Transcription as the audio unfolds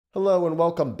Hello and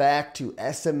welcome back to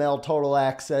SML Total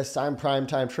Access. I'm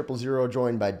Primetime Triple Zero,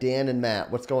 joined by Dan and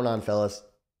Matt. What's going on, fellas?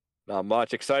 Not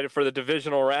much. Excited for the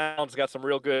divisional rounds. Got some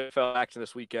real good NFL action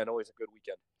this weekend. Always a good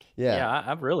weekend. Yeah. Yeah,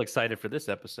 I'm real excited for this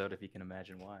episode, if you can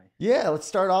imagine why. Yeah, let's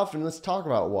start off and let's talk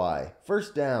about why.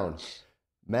 First down,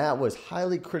 Matt was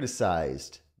highly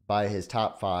criticized by his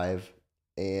top five,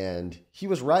 and he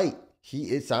was right.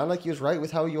 It sounded like he was right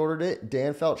with how he ordered it.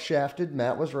 Dan felt shafted.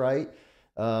 Matt was right.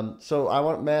 So I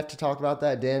want Matt to talk about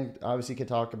that. Dan obviously can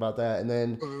talk about that, and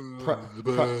then,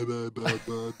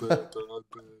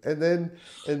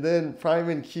 and then Prime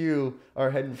and Q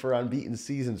are heading for unbeaten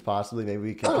seasons. Possibly, maybe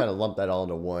we can kind of lump that all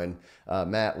into one.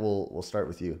 Matt, we'll start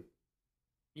with you.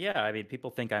 Yeah, I mean, people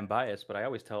think I'm biased, but I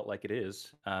always tell it like it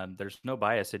is. There's no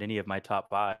bias in any of my top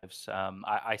fives.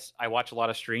 I watch a lot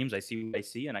of streams. I see what I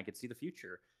see, and I can see the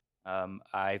future.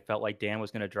 I felt like Dan was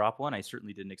going to drop one. I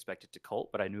certainly didn't expect it to Colt,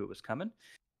 but I knew it was coming.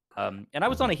 And I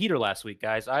was on a heater last week,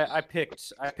 guys. I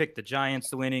picked the Giants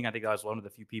to winning. I think I was one of the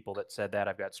few people that said that.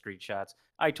 I've got screenshots.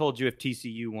 I told you if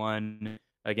TCU won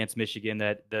against Michigan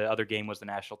that the other game was the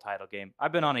national title game.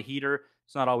 I've been on a heater.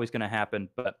 It's not always going to happen,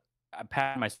 but I'm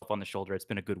patting myself on the shoulder. It's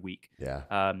been a good week. Yeah.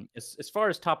 As far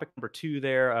as topic number two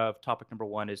there, of topic number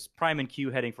one is Prime and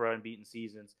Q heading for unbeaten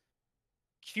seasons.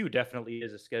 Q definitely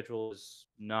is. A schedule is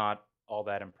not all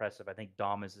that impressive. I think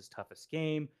Dom is his toughest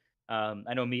game.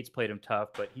 I know Meats played him tough,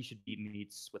 but he should beat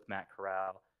Meats with Matt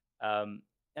Corral. And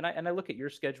I look at your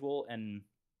schedule, and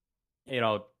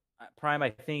Prime.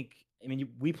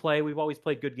 We've always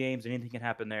played good games, and anything can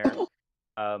happen there.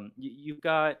 You've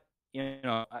got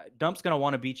Dump's going to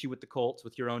want to beat you with the Colts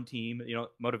with your own team.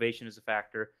 Motivation is a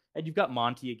factor, and you've got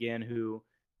Monty again, who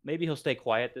maybe he'll stay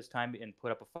quiet this time and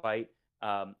put up a fight.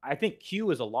 I think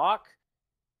Q is a lock.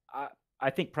 I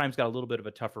think Prime's got a little bit of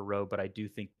a tougher road, but I do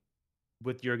think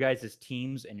with your guys'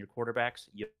 teams and your quarterbacks,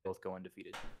 you both go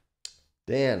undefeated.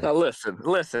 Dan. Now listen.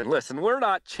 We're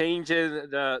not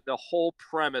changing the whole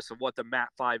premise of what the Map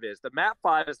 5 is. The Map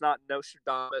 5 is not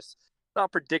Nostradamus,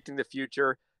 not predicting the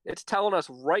future. It's telling us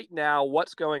right now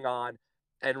what's going on.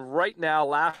 And right now,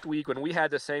 last week when we had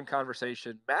the same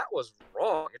conversation, Matt was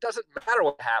wrong. It doesn't matter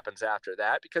what happens after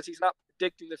that because he's not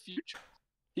predicting the future.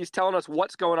 He's telling us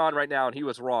what's going on right now, and he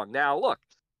was wrong. Now, look,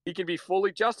 he can be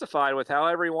fully justified with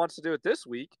however he wants to do it this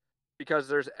week because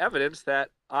there's evidence that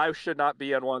I should not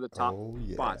be on one of the top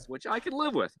spots, which I can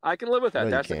live with. I can live with that.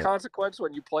 No, that's the consequence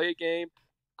when you play a game.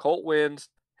 Colt wins.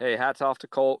 Hey, hats off to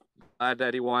Colt. Glad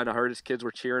that he won. I heard his kids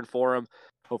were cheering for him.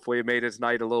 Hopefully it made his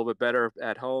night a little bit better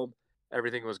at home.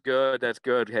 Everything was good. That's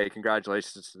good. Hey,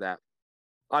 congratulations to that.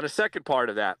 On the second part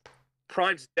of that,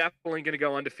 Prime's definitely going to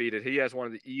go undefeated. He has one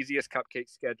of the easiest cupcake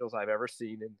schedules I've ever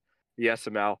seen in the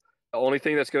SML. The only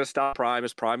thing that's going to stop Prime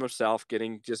is Prime himself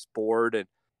getting just bored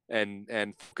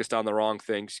and focused on the wrong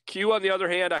things. Q, on the other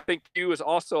hand, I think Q is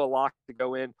also a lock to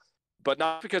go in, but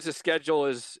not because his schedule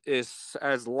is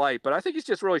as light, but I think he's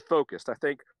just really focused. I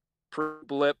think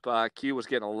pre-blip, Q was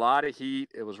getting a lot of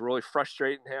heat. It was really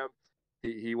frustrating him.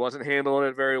 He wasn't handling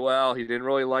it very well. He didn't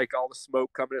really like all the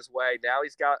smoke coming his way. Now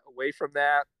he's got away from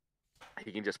that.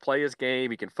 He can just play his game.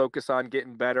 He can focus on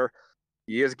getting better.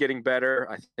 He is getting better.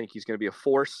 I think he's going to be a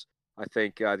force. I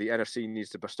think the NFC needs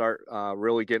to start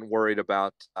really getting worried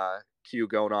about Q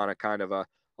going on a kind of a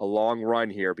long run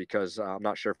here because I'm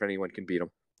not sure if anyone can beat him.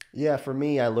 Yeah, for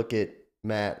me, I look at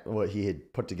Matt, what he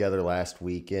had put together last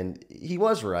week, and he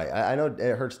was right. I know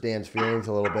it hurts Dan's feelings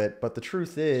a little bit, but the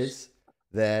truth is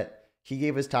that he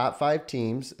gave his top five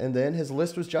teams, and then his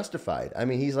list was justified. I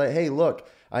mean, he's like, hey, look,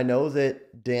 I know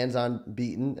that Dan's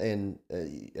unbeaten and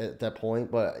at that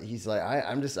point, but he's like,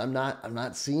 I'm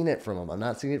not seeing it from him. I'm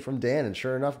not seeing it from Dan. And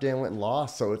sure enough, Dan went and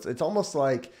lost. So it's almost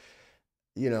like,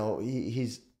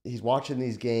 he's watching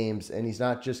these games and he's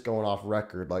not just going off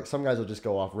record. Like some guys will just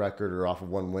go off record or off of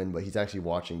one win, but he's actually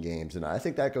watching games. And I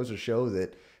think that goes to show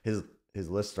that his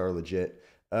lists are legit.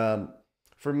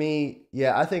 For me,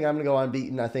 yeah, I think I'm going to go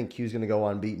unbeaten. I think Q's going to go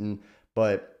unbeaten,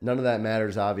 but none of that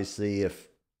matters, obviously, if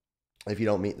you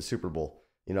don't meet the Super Bowl.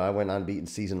 I went unbeaten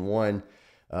season one.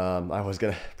 I was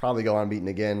going to probably go unbeaten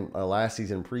again last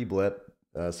season pre-blip.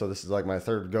 So this is like my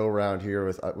third go-around here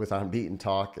with unbeaten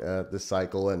talk this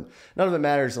cycle, and none of it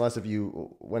matters unless if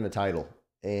you win a title.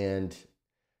 And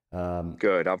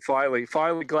good. I'm finally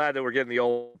glad that we're getting the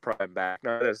old Prime back.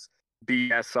 None of this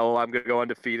BS. So I'm going to go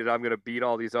undefeated. I'm going to beat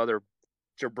all these other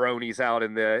jabronis out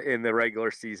in the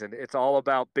regular season. It's all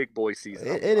about big boy season.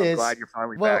 I'm is. Glad you're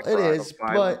finally back. Well, it is,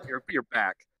 but you're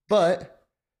back. But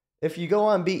if you go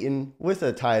unbeaten with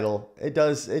a title, it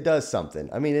does something.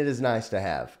 I mean, it is nice to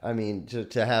have. I mean,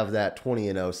 to have that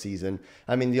 20-0 season.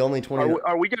 I mean, the only 20.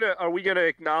 Are we gonna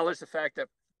acknowledge the fact that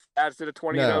Faz did a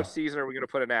 20-0 No. season, or are we going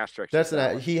to put an asterisk? That's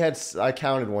that an he had. I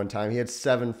counted one time. He had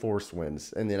 7 forced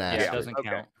wins in the Yeah, asterisk. it doesn't Okay.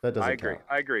 count. That doesn't I agree. count.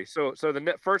 I agree. So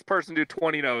the first person to do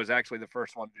 20-0 is actually the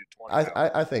first one to do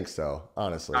 20-0. I think so.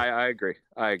 Honestly, I agree.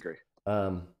 I agree.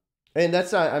 And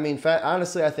that's not. I mean,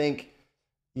 honestly, I think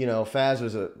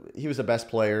Faz he was the best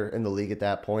player in the league at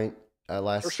that point.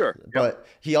 Last, For sure. Yep. But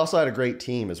he also had a great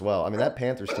team as well. I mean, that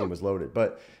Panthers team was loaded.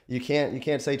 But you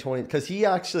can't say 20 because he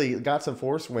actually got some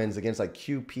force wins against like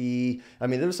QP. I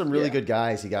mean, there were some really good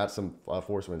guys he got some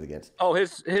force wins against. Oh,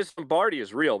 his Lombardi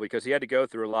is real because he had to go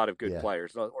through a lot of good Yeah.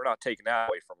 players. We're not taking that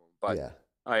away from him, but Yeah.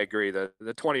 I agree. The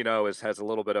 20-0 has a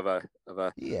little bit of a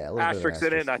asterisk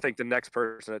in it, and I think the next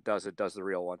person that does it does the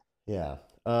real one. Yeah.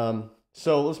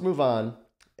 So let's move on.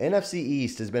 NFC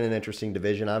East has been an interesting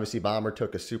division. Obviously, Bomber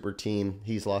took a super team.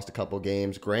 He's lost a couple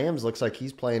games. Grams looks like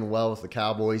he's playing well with the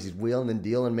Cowboys. He's wheeling and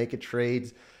dealing, making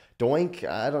trades. Doink,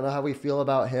 I don't know how we feel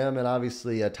about him. And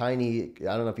obviously, Tiny,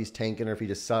 I don't know if he's tanking or if he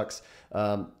just sucks.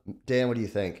 Dan, what do you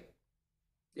think?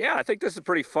 Yeah, I think this is a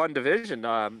pretty fun division.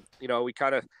 We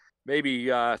kind of maybe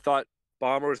thought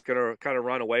Bomber was going to kind of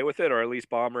run away with it, or at least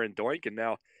Bomber and Doink, and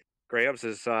now Grams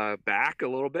is back a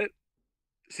little bit.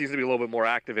 Seems to be a little bit more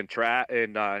active in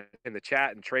the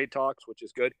chat and trade talks, which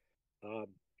is good.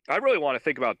 I really want to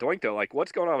think about Doink though. Like,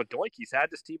 what's going on with Doink? He's had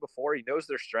this team before. He knows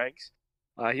their strengths.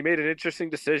 He made an interesting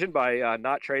decision by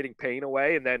not trading Payne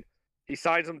away, and then he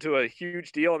signs him to a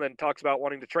huge deal, and then talks about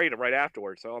wanting to trade him right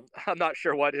afterwards. So I'm not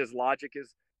sure what his logic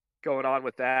is going on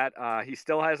with that. He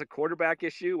still has a quarterback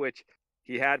issue, which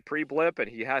he had pre-blip, and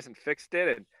he hasn't fixed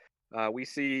it. And we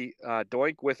see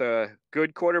Doink with a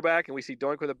good quarterback, and we see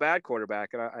Doink with a bad quarterback.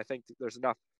 And I think there's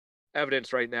enough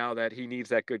evidence right now that he needs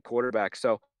that good quarterback.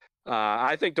 So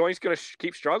I think Doink's going to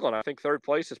keep struggling. I think third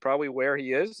place is probably where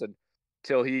he is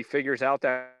until he figures out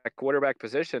that quarterback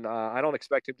position. I don't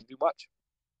expect him to do much.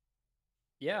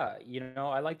 Yeah,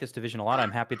 I like this division a lot.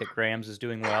 I'm happy that Grams is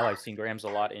doing well. I've seen Grams a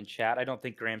lot in chat. I don't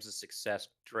think Grams' success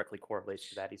directly correlates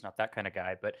to that. He's not that kind of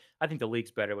guy, but I think the league's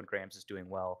better when Grams is doing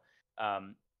well.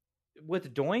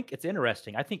 With Doink, it's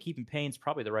interesting. I think keeping Payne's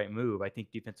probably the right move. I think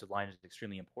defensive line is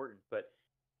extremely important. But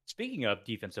speaking of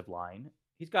defensive line,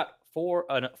 he's got four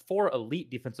elite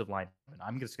defensive linemen.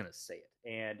 I'm just going to say it.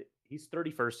 And he's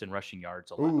 31st in rushing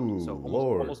yards allowed. So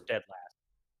almost dead last.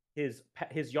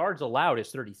 His yards allowed is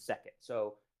 32nd.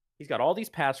 So he's got all these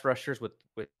pass rushers with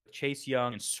Chase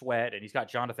Young and Sweat, and he's got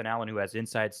Jonathan Allen who has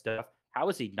inside stuff. How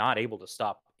is he not able to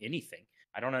stop anything?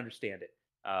 I don't understand it.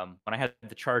 When I had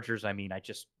the Chargers, I mean,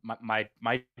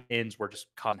 my ends were just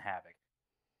causing havoc,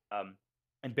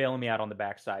 and bailing me out on the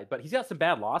backside. But he's got some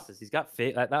bad losses. He's got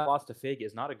Fig. That loss to Fig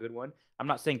is not a good one. I'm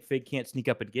not saying Fig can't sneak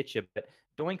up and get you, but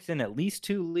Doink's in at least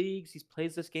 2 leagues. He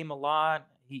plays this game a lot.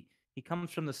 He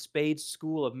comes from the Spades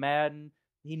school of Madden.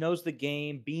 He knows the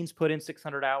game. Beans put in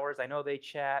 600 hours. I know they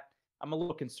chat. I'm a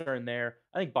little concerned there.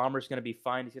 I think Bomber's going to be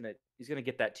fine. He's gonna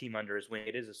get that team under his wing.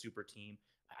 It is a super team.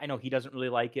 I know he doesn't really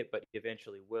like it, but he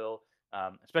eventually will,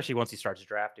 especially once he starts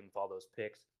drafting with all those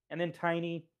picks. And then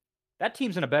Tiny, that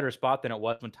team's in a better spot than it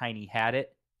was when Tiny had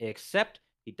it, except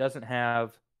he doesn't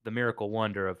have the miracle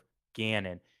wonder of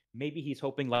Gannon. Maybe he's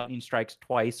hoping lightning strikes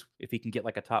twice. If he can get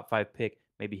like a top 5 pick,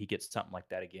 maybe he gets something like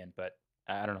that again. But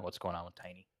I don't know what's going on with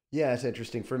Tiny. Yeah, it's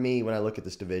interesting. For me, when I look at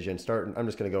this division, I'm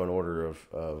just going to go in order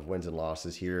of wins and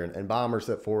losses here. And Bomber's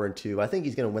at 4-2. I think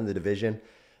he's going to win the division.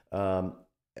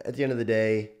 At the end of the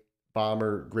day,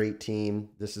 Bomber, great team.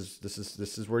 This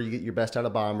is where you get your best out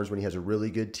of Bombers, when he has a really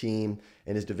good team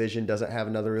and his division doesn't have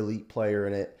another elite player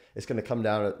in it. It's going to come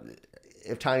down to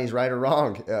if Tiny's right or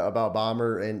wrong about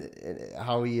Bomber and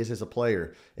how he is as a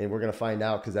player. And we're going to find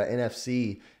out, because that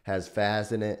NFC has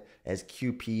Faz in it, has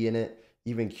QP in it.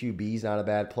 Even QB's not a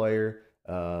bad player.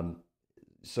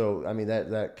 So, I mean,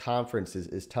 that conference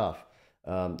is tough.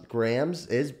 Grams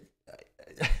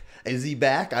is he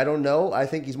back? I don't know. I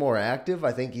think he's more active.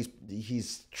 I think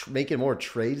he's making more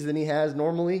trades than he has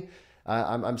normally.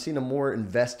 I'm seeing a more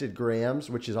invested Grams,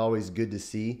 which is always good to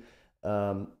see.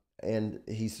 And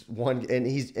he's won,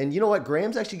 and you know what?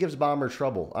 Grams actually gives Bomber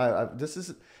trouble.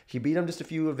 He beat him just a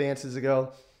few advances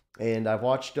ago, and I've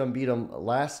watched him beat him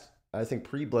last, I think,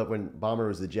 pre-blip when Bomber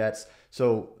was the Jets.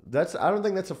 So I don't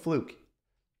think that's a fluke.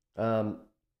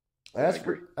 As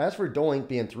for Doink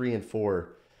being 3-4,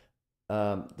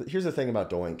 here's the thing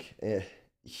about Doink.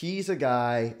 He's a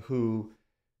guy who,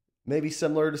 maybe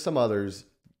similar to some others,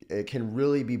 can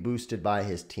really be boosted by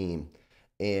his team.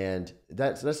 And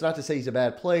that's not to say he's a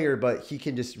bad player, but he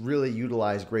can just really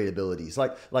utilize great abilities,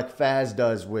 like Faz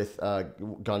does with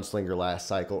Gunslinger last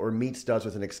cycle, or Meats does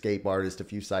with an Escape Artist a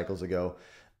few cycles ago.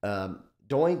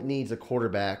 Doink needs a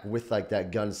quarterback with like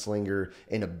that Gunslinger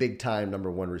and a big time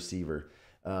number 1 receiver.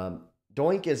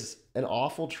 Doink is an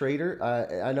awful trader.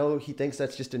 I know he thinks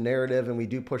that's just a narrative, and we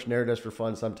do push narratives for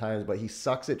fun sometimes, but he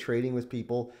sucks at trading with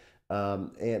people.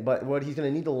 But what he's going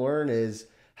to need to learn is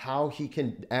how he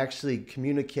can actually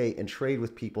communicate and trade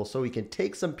with people so he can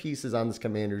take some pieces on this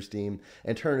Commanders team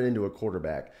and turn it into a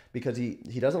quarterback, because he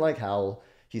doesn't like Howell.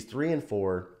 He's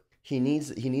 3-4. He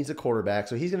needs a quarterback,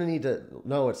 so he's going to need to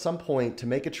know at some point to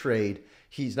make a trade.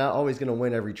 He's not always going to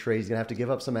win every trade. He's going to have to give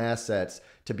up some assets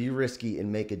to be risky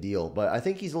and make a deal. But I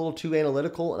think he's a little too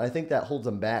analytical, and I think that holds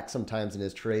him back sometimes in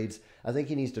his trades. I think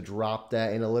he needs to drop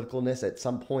that analyticalness at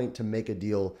some point to make a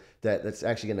deal that's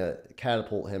actually going to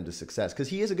catapult him to success, because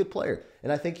he is a good player,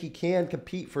 and I think he can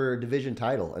compete for a division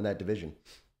title in that division.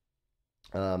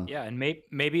 Yeah, and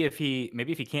maybe if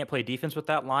he can't play defense with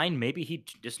that line, maybe he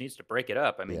just needs to break it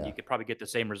up. I mean, you could probably get the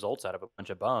same results out of a bunch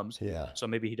of bums. Yeah. So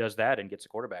maybe he does that and gets a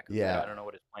quarterback. Yeah. I don't know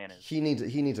what his plan is. He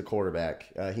needs a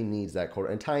quarterback. He needs that quarter.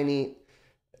 And Tiny,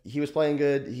 he was playing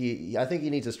good. I think he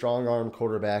needs a strong arm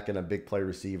quarterback and a big play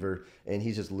receiver, and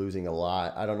he's just losing a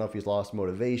lot. I don't know if he's lost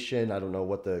motivation. I don't know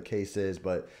what the case is,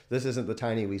 but this isn't the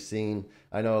Tiny we've seen.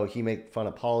 I know he made fun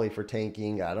of Paulie for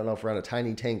tanking. I don't know if we're on a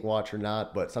Tiny tank watch or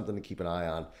not, but something to keep an eye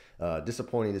on.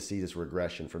 Disappointing to see this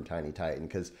regression from Tiny Titan,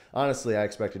 because honestly, I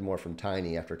expected more from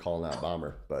Tiny after calling out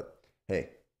Bomber. But hey,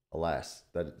 alas,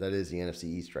 that is the NFC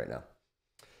East right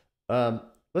now.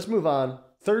 Let's move on.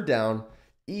 Third down.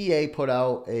 EA put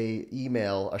out a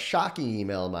shocking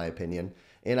email in my opinion,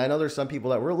 and I know there's some people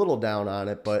that were a little down on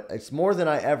it, but it's more than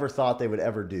I ever thought they would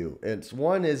ever do.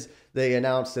 One is they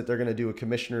announced that they're going to do a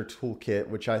commissioner toolkit,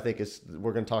 which I think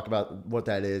we're going to talk about what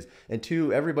that is. And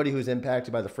two, everybody who's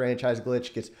impacted by the franchise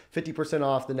glitch gets 50%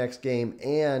 off the next game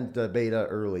and the beta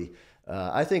early.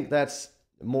 I think that's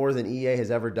more than EA has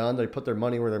ever done. They put their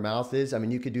money where their mouth is. I mean,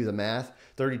 you could do the math.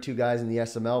 32 guys in the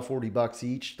SML, $40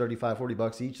 each,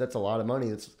 $40 each. That's a lot of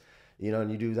money. That's,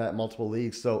 and you do that in multiple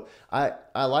leagues. So I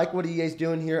like what EA's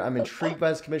doing here. I'm intrigued by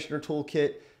this commissioner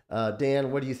toolkit. Dan,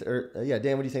 what do you Dan, what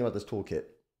do you think about this toolkit?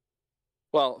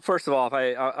 Well, first of all,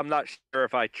 I'm not sure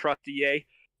if I trust EA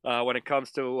when it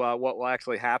comes to what will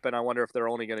actually happen. I wonder if they're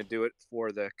only going to do it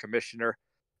for the commissioner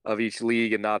of each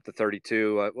league and not the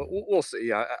 32. We'll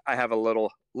see. I have a little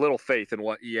faith in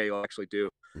what EA will actually do.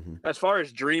 Mm-hmm. As far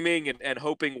as dreaming and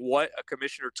hoping what a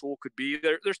commissioner tool could be,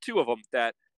 there's two of them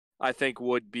that I think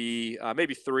would be,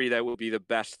 maybe three that would be the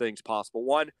best things possible.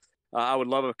 One, I would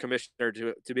love a commissioner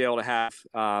to be able to have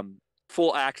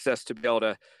full access to be able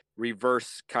to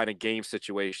reverse kind of game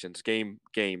situations, game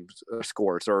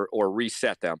scores, or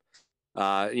reset them.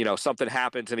 Something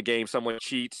happens in a game, someone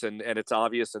cheats and it's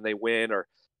obvious and they win, or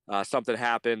something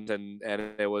happened and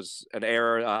it was an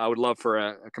error. I would love for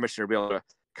a commissioner to be able to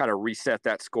kind of reset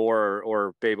that score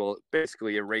or be able to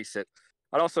basically erase it.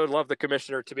 I'd also love the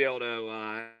commissioner to be able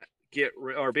to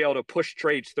be able to push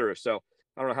trades through. So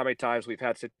I don't know how many times we've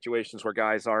had situations where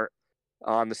guys aren't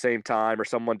on the same time, or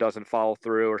someone doesn't follow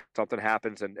through, or something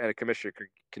happens, and a commissioner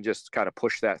can just kind of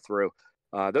push that through.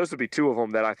 Those would be two of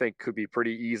them that I think could be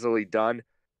pretty easily done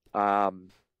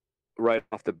right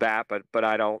off the bat. But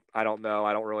I don't know.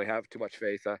 I don't really have too much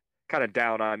faith. Kind of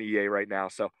down on EA right now.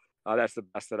 So that's the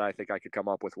best that I think I could come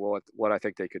up with. What I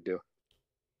think they could do.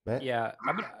 Yeah,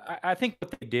 I think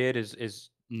what they did is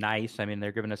nice. I mean,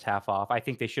 they're giving us half off. I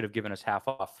think they should have given us half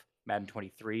off Madden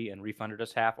 23 and refunded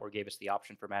us half, or gave us the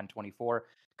option for Madden 24,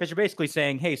 because you're basically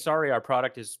saying, hey, sorry, our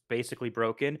product is basically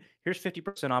broken. Here's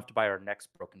 50% off to buy our next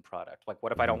broken product. Like,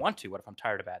 what if I don't want to? What if I'm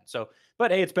tired of Madden? So,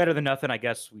 but hey, it's better than nothing. I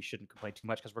guess we shouldn't complain too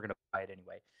much because we're going to buy it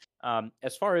anyway.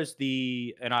 As far as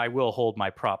and I will hold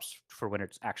my props for when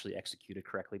it's actually executed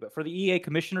correctly, but for the EA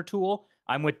commissioner tool,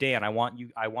 I'm with Dan. I want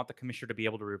the commissioner to be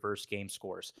able to reverse game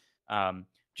scores.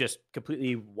 Just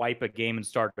completely wipe a game and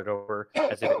start it over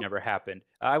as if it never happened.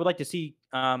 I would like to see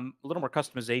a little more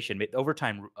customization.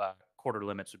 Overtime quarter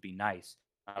limits would be nice.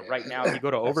 Right now, if you go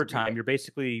to overtime, you're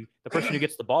basically the person who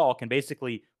gets the ball can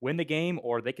basically win the game,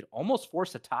 or they could almost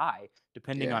force a tie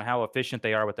depending on how efficient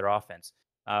they are with their offense.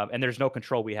 And there's no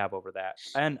control we have over that.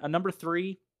 And number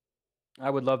 3, I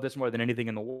would love this more than anything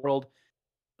in the world.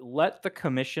 Let the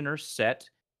commissioner set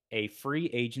a free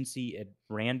agency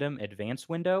random advance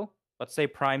window. Let's say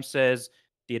Prime says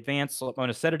the advance, I'm going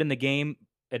to set it in the game,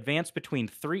 advance between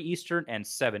 3 Eastern and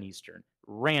 7 Eastern,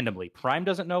 randomly. Prime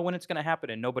doesn't know when it's going to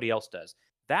happen and nobody else does.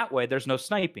 That way, there's no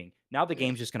sniping. Now the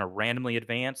game's just going to randomly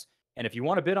advance. And if you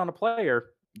want to bid on a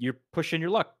player, you're pushing your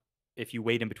luck if you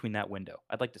wait in between that window.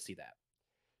 I'd like to see that.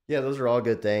 Yeah, those are all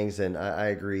good things, and I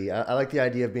agree. I like the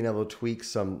idea of being able to tweak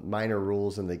some minor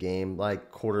rules in the game,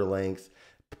 like quarter length,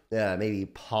 maybe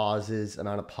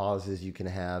amount of pauses you can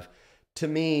have. To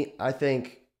me, I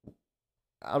think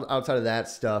outside of that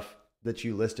stuff, that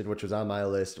you listed, which was on my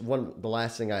list, the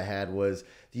last thing I had was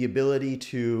the ability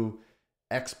to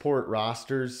export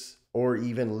rosters or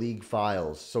even league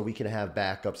files so we can have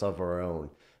backups of our own.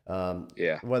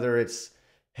 Yeah. Whether it's,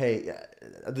 hey,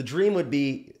 the dream would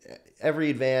be every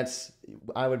advance,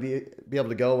 I would be able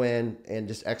to go in and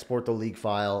just export the league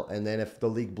file, and then if the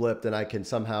league blipped, then I can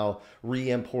somehow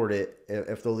re-import it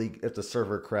if the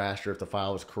server crashed or if the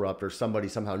file was corrupt or somebody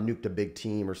somehow nuked a big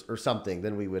team or something,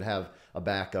 then we would have a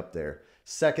backup there.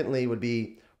 Secondly would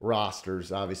be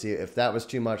rosters. Obviously, if that was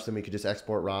too much, then we could just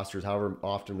export rosters however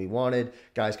often we wanted.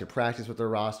 Guys could practice with their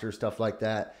rosters, stuff like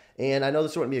that. And I know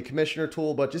this wouldn't be a commissioner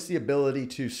tool, but just the ability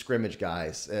to scrimmage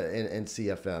guys in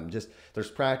CFM. Just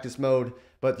there's practice mode,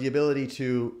 but the ability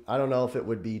to, I don't know if it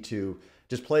would be to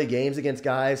just play games against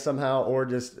guys somehow, or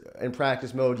just in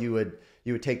practice mode you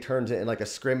would take turns in like a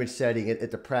scrimmage setting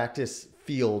at the practice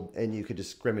field, and you could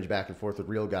just scrimmage back and forth with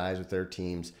real guys with their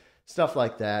teams, stuff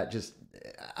like that. Just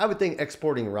I would think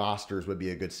exporting rosters would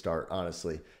be a good start,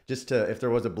 honestly. Just to, if there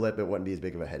was a blip, it wouldn't be as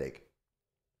big of a headache.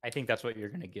 I think that's what you're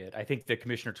going to get. I think the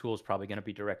commissioner tool is probably going to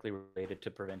be directly related to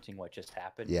preventing what just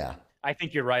happened. Yeah. I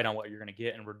think you're right on what you're going to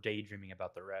get, and we're daydreaming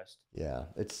about the rest. Yeah,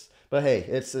 but hey,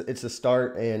 it's a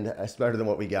start, and it's better than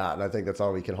what we got, and I think that's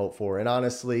all we can hope for. And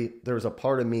honestly, there was a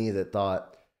part of me that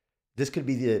thought this could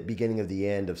be the beginning of the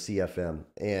end of CFM,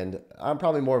 and I'm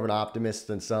probably more of an optimist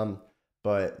than some,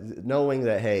 but knowing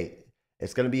that, hey,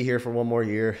 it's going to be here for one more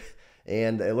year,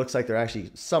 and it looks like they're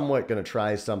actually somewhat going to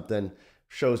try something,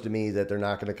 shows to me that they're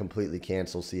not going to completely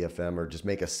cancel CFM or just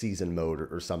make a season mode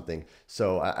or something.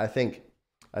 So I think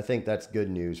that's good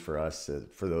news for us,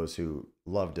 for those who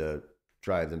love to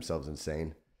drive themselves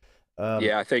insane.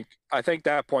 Yeah, I think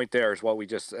that point there is what we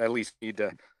just at least need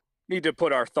to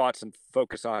put our thoughts and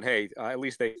focus on. Hey, at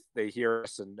least they hear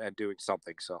us and doing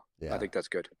something. So yeah. I think that's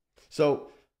good. So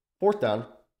 4th down.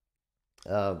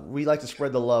 We like to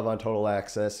spread the love on Total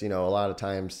Access. You know, a lot of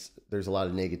times there's a lot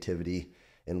of negativity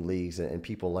in leagues, and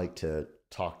people like to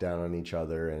talk down on each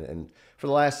other. And for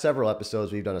the last several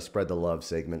episodes, we've done a spread the love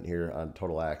segment here on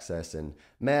Total Access. And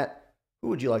Matt, who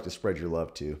would you like to spread your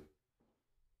love to?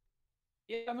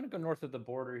 Yeah, I'm going to go north of the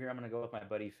border here. I'm going to go with my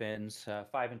buddy Finns,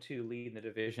 5-2 lead in the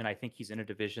division. I think he's in a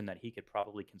division that he could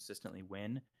probably consistently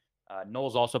win.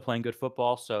 Noel's also playing good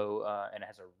football, so and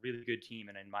has a really good team,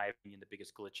 and in my opinion, the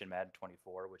biggest glitch in Madden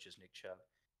 24, which is Nick Chubb.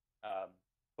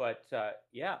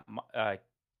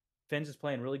 Finns is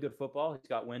playing really good football. He's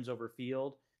got wins over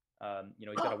Field.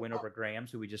 He's got a win over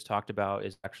Grams, who we just talked about,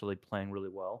 is actually playing really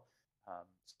well.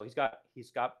 So he's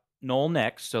got Noel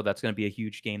next, so that's going to be a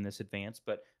huge game this advance.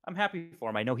 But I'm happy for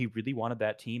him. I know he really wanted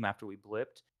that team after we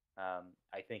blipped.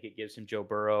 I think it gives him Joe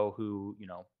Burrow, who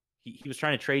he was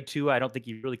trying to trade to. I don't think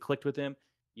he really clicked with him.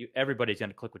 Everybody's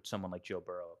going to click with someone like Joe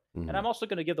Burrow. Mm-hmm. And I'm also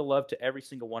going to give the love to every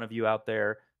single one of you out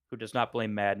there who does not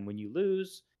blame Madden when you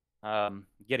lose.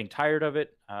 Getting tired of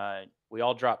it. We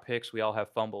all drop picks. We all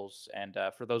have fumbles. And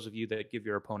for those of you that give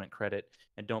your opponent credit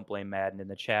and don't blame Madden in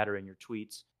the chat or in your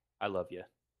tweets, I love you.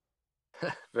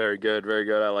 Very good. Very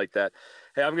good. I like that.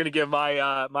 Hey, I'm going to give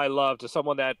my my love to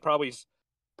someone that probably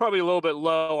a little bit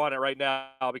low on it right now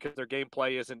because their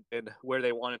gameplay isn't in where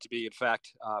they want it to be. In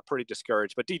fact, pretty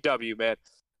discouraged. But DW, man,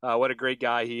 what a great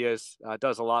guy he is.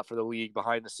 Does a lot for the league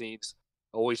behind the scenes.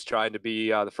 Always trying to be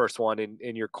the first one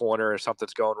in your corner if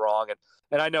something's going wrong.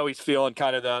 And I know he's feeling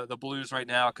kind of the blues right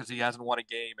now because he hasn't won a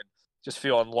game and just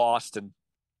feeling lost. And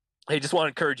hey, just want to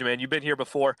encourage you, man. You've been here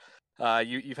before.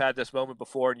 You've had this moment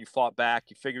before and you fought back.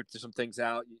 You figured some things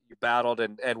out. You battled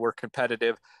and were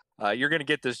competitive. You're going to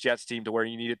get this Jets team to where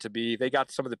you need it to be. They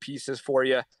got some of the pieces for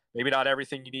you. Maybe not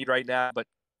everything you need right now, but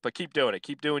keep doing it.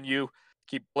 Keep doing you.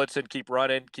 Keep blitzing. Keep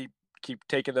running. Keep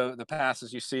taking the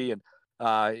passes you see, and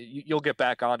you'll get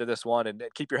back onto this one. And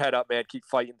keep your head up, man. Keep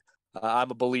fighting.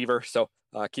 I'm a believer, so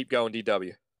keep going,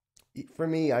 DW. For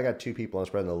me, I got two people I'm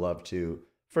spreading the love to.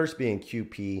 First being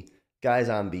QP. Guy's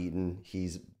unbeaten.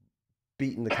 He's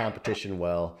beaten the competition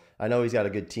well. I know he's got a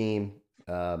good team,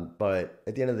 but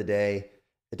at the end of the day,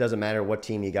 it doesn't matter what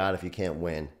team you got if you can't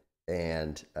win.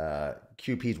 And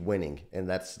QP's winning, and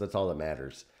that's all that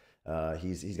matters.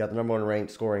 He's got the number 1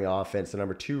 ranked scoring offense, the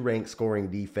number 2 ranked scoring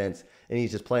defense, and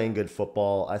he's just playing good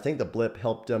football. I think the blip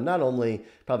helped him not only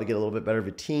probably get a little bit better of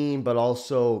a team, but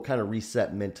also kind of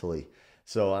reset mentally.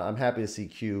 So I'm happy to see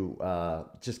Q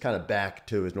just kind of back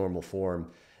to his normal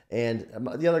form. And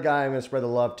the other guy I'm going to spread the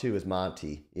love to is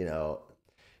Monty. You know,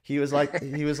 he was like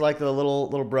the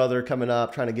little brother coming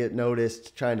up, trying to get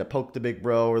noticed, trying to poke the big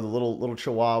bro, or the little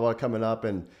chihuahua coming up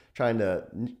and trying to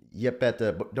yip at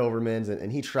the Dobermans.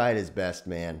 And he tried his best,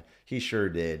 man. He sure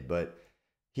did. But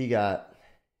he got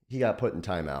he got put in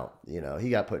timeout. You know, he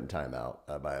got put in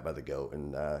timeout by the GOAT,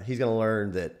 and he's going to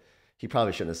learn that he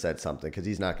probably shouldn't have said something because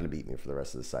he's not going to beat me for the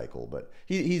rest of the cycle. But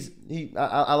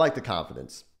I like the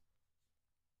confidence.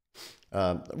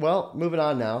 Well, moving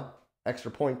on now.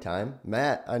 Extra point time.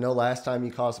 Matt, I know last time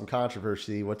you caused some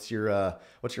controversy. What's your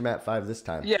Matt 5 this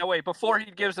time? Yeah, wait, before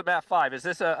he gives a Matt 5, is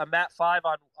this a Matt 5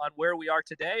 on where we are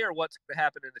today or what's going to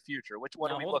happen in the future? Which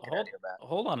one are we looking at here, Matt?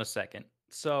 Hold on a second.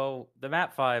 So the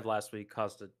Matt 5 last week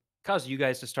caused you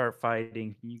guys to start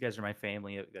fighting. You guys are my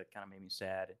family. It kind of made me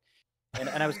sad. And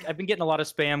I've been getting a lot of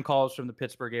spam calls from the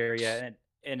Pittsburgh area,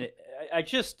 and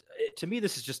to me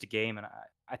this is just a game, and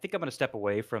I think I'm going to step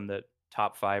away from the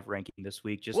top 5 ranking this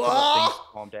week just to let things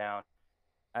calm down.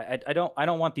 I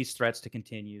don't want these threats to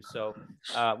continue. So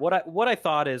what I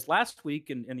thought is last week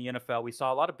in the NFL we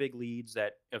saw a lot of big leads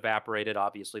that evaporated.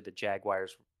 Obviously the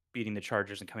Jaguars beating the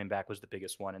Chargers and coming back was the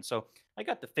biggest one, and so I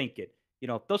got to thinking, you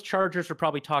know, those Chargers were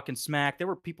probably talking smack. There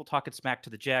were people talking smack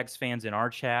to the Jags fans in our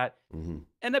chat,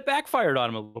 and that backfired on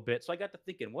them a little bit. So I got to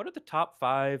thinking, what are the top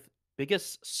 5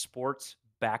 biggest sports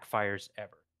backfires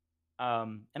ever?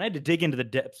 And I had to dig into the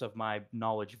depths of my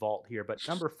knowledge vault here. But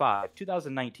number 5,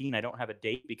 2019, I don't have a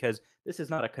date because this is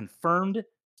not a confirmed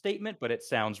statement, but it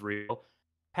sounds real.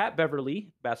 Pat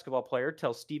Beverly, basketball player,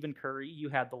 tells Stephen Curry, "You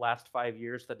had the last 5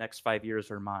 years. The next 5 years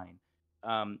are mine."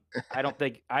 I don't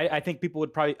think I think people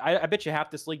would probably. I bet you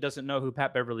half this league doesn't know who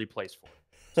Pat Beverly plays for.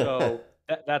 So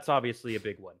that's obviously a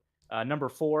big one. Number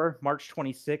 4, March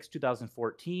 26,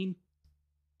 2014,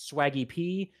 Swaggy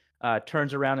P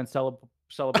turns around and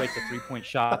celebrates a 3-point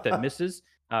shot that misses.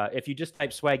 If you just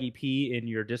type Swaggy P in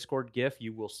your Discord GIF,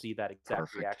 you will see that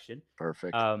exact reaction.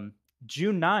 Perfect.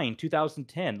 June 9,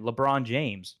 2010, LeBron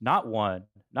James, not 1,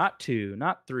 not 2,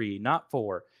 not 3, not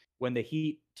 4. When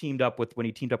he teamed up with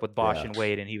Bosh and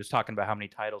Wade, and he was talking about how many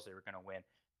titles they were going to win.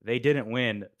 They didn't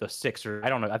win the 6, or I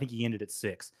don't know. I think he ended at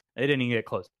 6. They didn't even get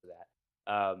close to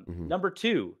that. Number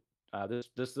 2,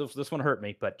 this one hurt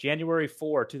me, but January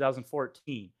 4,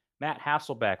 2014, Matt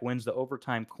Hasselbeck wins the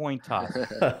overtime coin toss.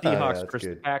 Seahawks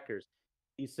versus Packers.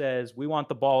 He says, "We want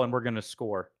the ball and we're going to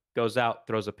score." Goes out,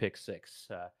 throws a pick 6.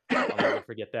 I'll never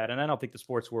forget that, and I don't think the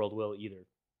sports world will either.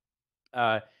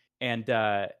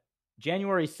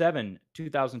 January 7,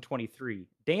 2023,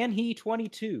 Dan He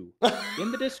 22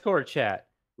 in the Discord chat.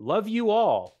 "Love you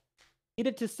all.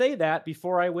 Needed to say that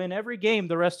before I win every game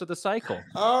the rest of the cycle."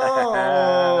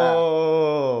 Oh,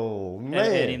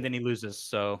 man. And then he loses.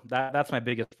 So that's my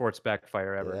biggest sports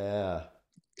backfire ever. Yeah.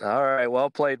 All right. Well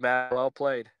played, Matt. Well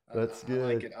played. That's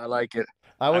good. I like it.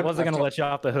 I wasn't going to let you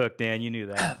off the hook, Dan. You knew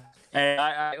that. And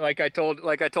I like I told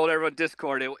everyone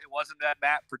Discord, it wasn't that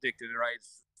Matt predicted it, right?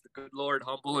 It's the good Lord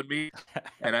humbling me,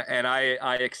 and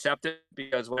I accept it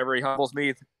because whenever he humbles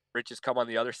me, riches come on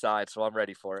the other side. So I'm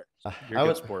ready for it. You're a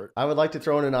good sport. I would like to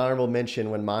throw in an honorable mention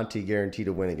when Monty guaranteed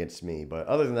a win against me, but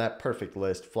other than that, perfect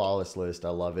list, flawless list. I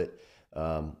love it.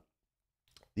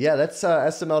 Yeah, that's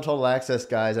SML Total Access,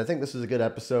 guys. I think this was a good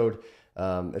episode.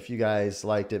 If you guys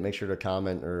liked it, make sure to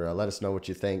comment or let us know what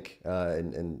you think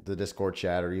in the Discord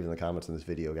chat or even the comments in this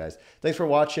video, guys. Thanks for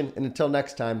watching, and until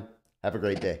next time, have a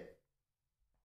great day.